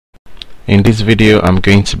In this video, I'm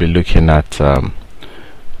going to be looking at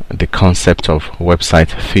the concept of website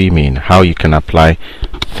theming, how you can apply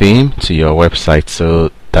theme to your website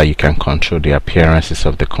so that you can control the appearances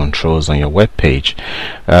of the controls on your web page.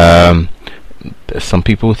 Some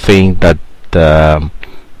people think that the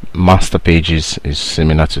master pages is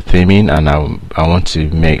similar to theming, and I want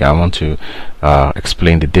to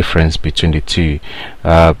explain the difference between the two.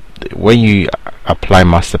 When you apply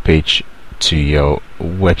master page to your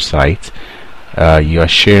website, you are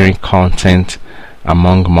sharing content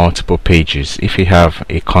among multiple pages. If you have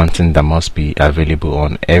a content that must be available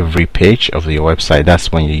on every page of your website,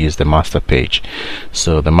 that's when you use the master page.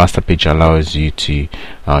 So the master page allows you to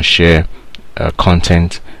share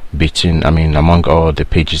content among all the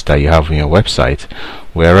pages that you have on your website,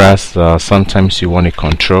 whereas sometimes you want a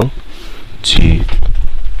control to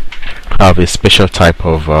have a special type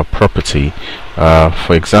of property.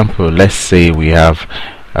 For example, let's say we have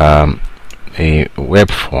a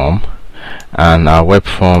web form, and our web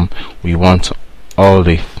form, we want all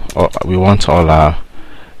our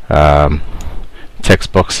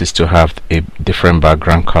text boxes to have a different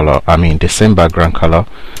background color, the same background color,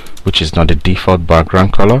 which is not the default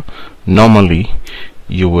background color. Normally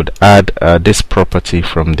you would add this property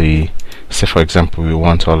from the, say for example, we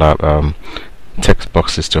want all our text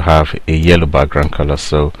boxes to have a yellow background color.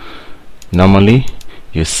 So normally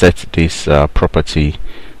you set this property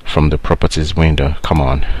from the properties window. Come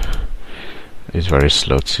on, it's very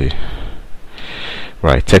slow too.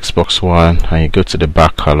 Right, text box 1, and you go to the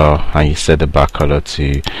back color and you set the back color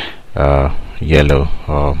to yellow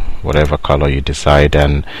or whatever color you decide,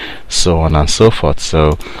 and so on and so forth.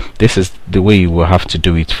 So this is the way you will have to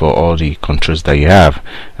do it for all the controls that you have.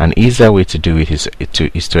 An easier way to do it is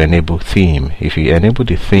to enable theme. If you enable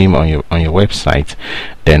the theme on your website,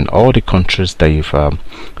 then all the controls that you've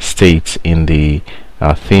state in the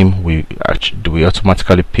theme we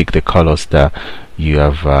automatically pick the colors that you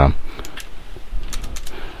have.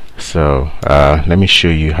 Let me show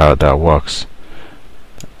you how that works.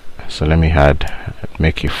 So let me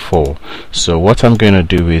make it 4. So what I'm going to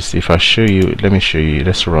do is, if I show you,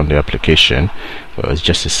 let's run the application. Well, it's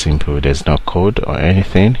just as simple, there's no code or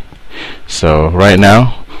anything. So right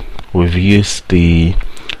now we've used the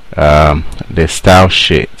style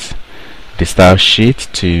sheet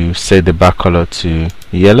to set the back color to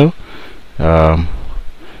yellow.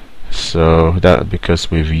 So that because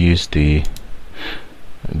we've used the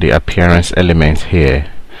appearance element here,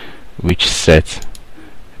 which sets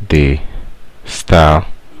the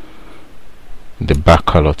back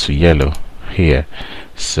color to yellow here.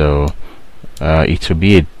 So it will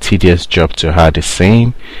be a tedious job to have the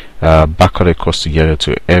same back color equals to yellow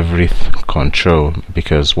to every control,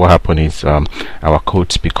 because what happens is our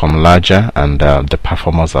codes become larger, and the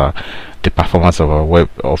performance of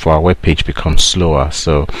our web page becomes slower.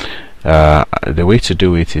 So the way to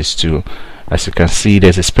do it is to, as you can see,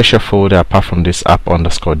 there's a special folder apart from this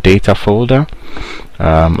app_data folder.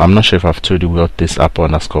 I'm not sure if I've told you what this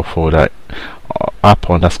app_data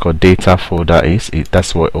folder is.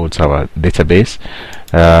 That's what holds our database.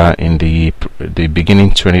 In the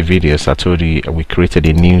beginning 20 videos, I told you we created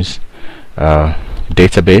a news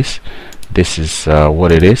database. This is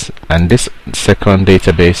what it is, and this second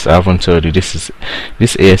database I haven't told you. This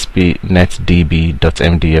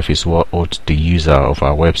ASP.NET-DB.MDF is what holds the user of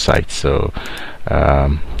our website. So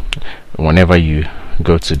whenever you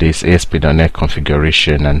go to this ASP.NET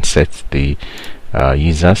configuration and set the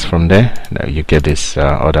users from there, you get this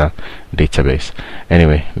other database.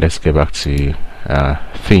 Anyway, let's get back to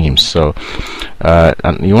themes. So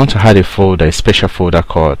and you want to add a special folder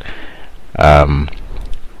called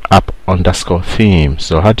app_theme.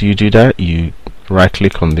 So how do you do that? You right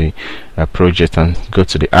click on the project and go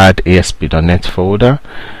to the add ASP.NET folder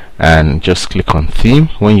and just click on theme.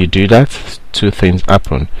 When you do that, two things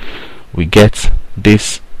happen. We get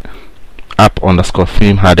this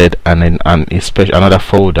app_theme added, and then another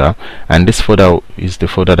folder, and this folder is the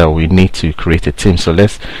folder that we need to create a theme. So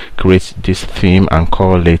let's create this theme and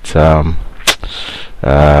call it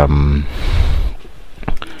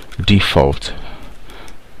default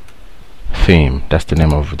theme. That's the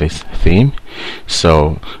name of this theme.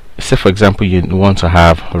 So say for example you want to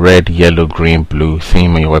have red, yellow, green, blue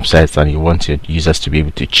theme on your website, and you want your users to be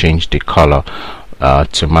able to change the color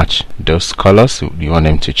to match those colors. You want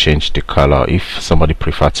them to change the color. If somebody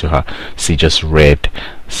prefer to see just red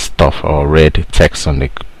stuff or red text on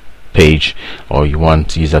the page, or you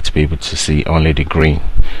want user to be able to see only the green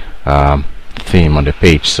theme on the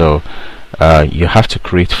page. So you have to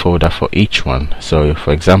create folder for each one. So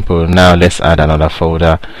for example, now let's add another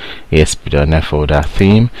folder, ASP.NET folder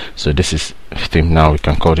theme. So this is theme. Now we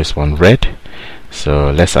can call this one red.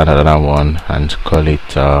 So let's add another one and call it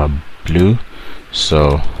blue.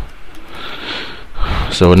 So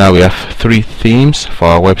now we have 3 themes for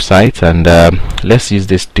our website, and let's use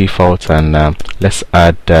this default, and let's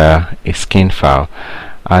add a skin file.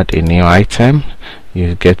 Add a new item.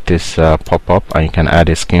 You get this pop-up, and you can add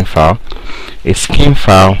a skin file. A skin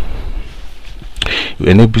file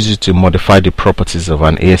enables you to modify the properties of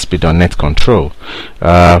an ASP.NET control.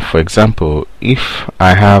 For example, if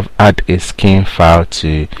I have add a skin file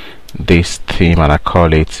to this theme and I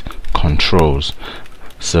call it controls,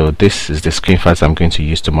 so this is the skin files I'm going to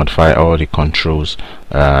use to modify all the controls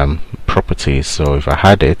properties. So if I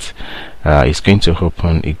had it, it's going to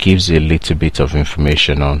open. It gives you a little bit of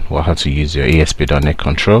information on how to use your ASP.NET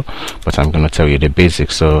control, but I'm going to tell you the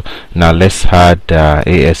basics. So now let's add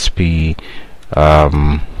ASP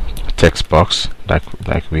text box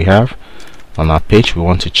like we have on our page. We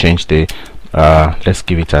want to change the let's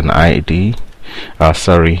give it an ID.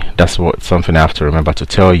 Sorry, that's something I have to remember to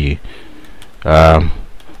tell you.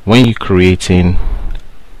 When you're creating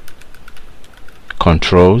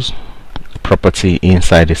controls property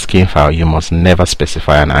inside the skin file, you must never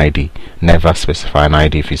specify an ID. Never specify an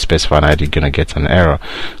ID. If you specify an ID, you're gonna get an error.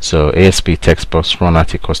 So ASP text box run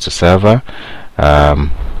at equals to server. Back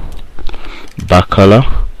color,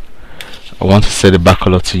 I want to set the back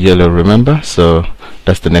color to yellow, remember? So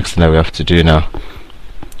that's the next thing that we have to do now.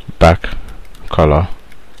 Back color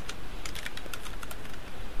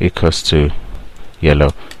equals to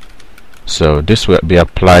yellow. So this will be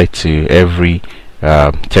applied to every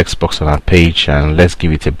text box on our page, and let's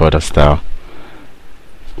give it a border style.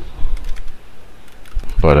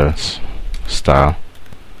 Border style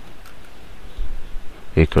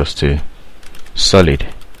equals to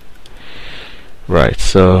solid. Right,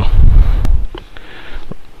 so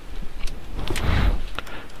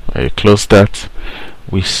I close that.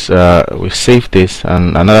 We save this,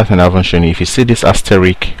 and another thing I haven't shown you, if you see this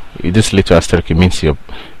asterisk, this little asterisk, it means your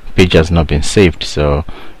page has not been saved. So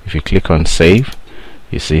if you click on save,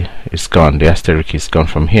 you see it's gone. The asterisk is gone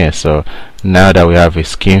from here. So now that we have a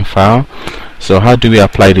skin file, so how do we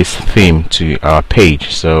apply this theme to our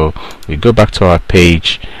page? So we go back to our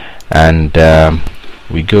page, and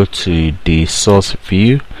we go to the source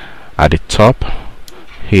view at the top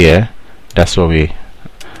here. That's what we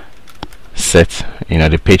set,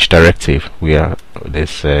 the page directive. We are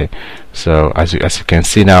this so as you can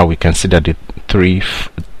see now, we can see that the 3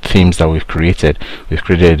 themes that we've created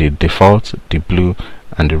the default, the blue,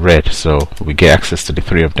 and the red. So we get access to the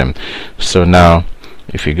 3 of them. So now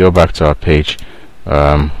if you go back to our page,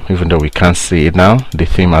 even though we can't see it now, the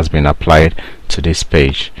theme has been applied to this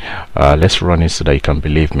page. Let's run it so that you can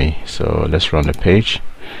believe me. So let's run the page,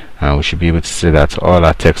 and we should be able to see that all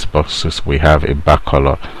our text boxes, we have a back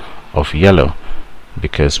color of yellow,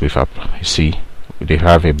 because we've you see they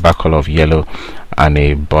have a back color of yellow and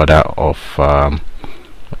a border of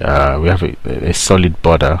we have a solid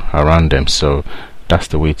border around them. So that's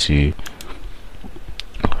the way to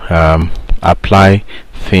apply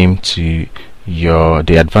theme to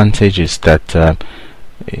the advantage is that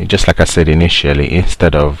just like I said initially,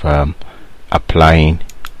 instead of applying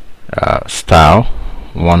style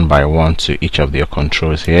one by one to each of your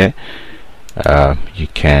controls here, you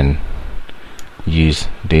can use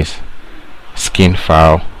this skin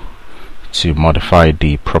file to modify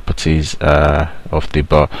the properties of the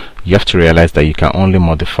bar. You have to realize that you can only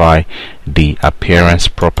modify the appearance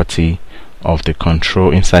property of the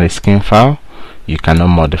control inside the skin file. You cannot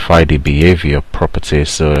modify the behavior property.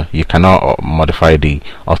 So you cannot modify the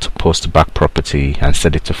auto post back property and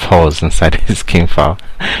set it to false inside the skin file.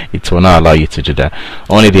 It will not allow you to do that.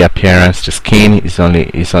 Only the appearance, the skin is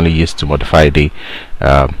only used to modify the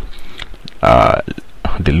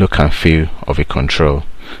look and feel of a control.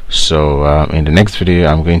 So in the next video,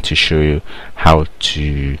 I'm going to show you how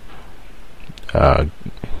to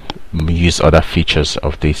use other features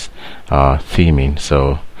of this theming.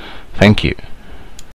 So thank you.